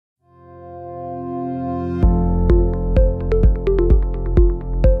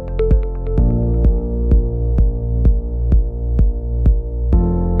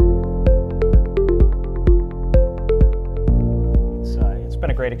been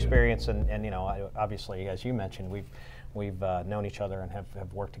a great experience, and you know, obviously, as you mentioned, we've known each other and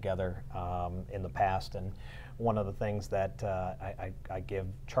have worked together in the past. And one of the things that I give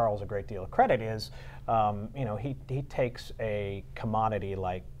Charles a great deal of credit is, you know, he takes a commodity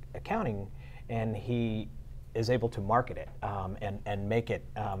like accounting, and he is able to market it and make it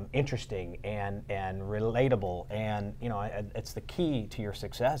interesting and relatable, and you know, it's the key to your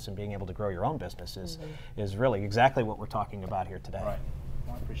success and being able to grow your own business is really exactly what we're talking about here today. Right.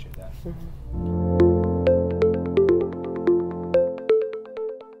 Well, I appreciate that.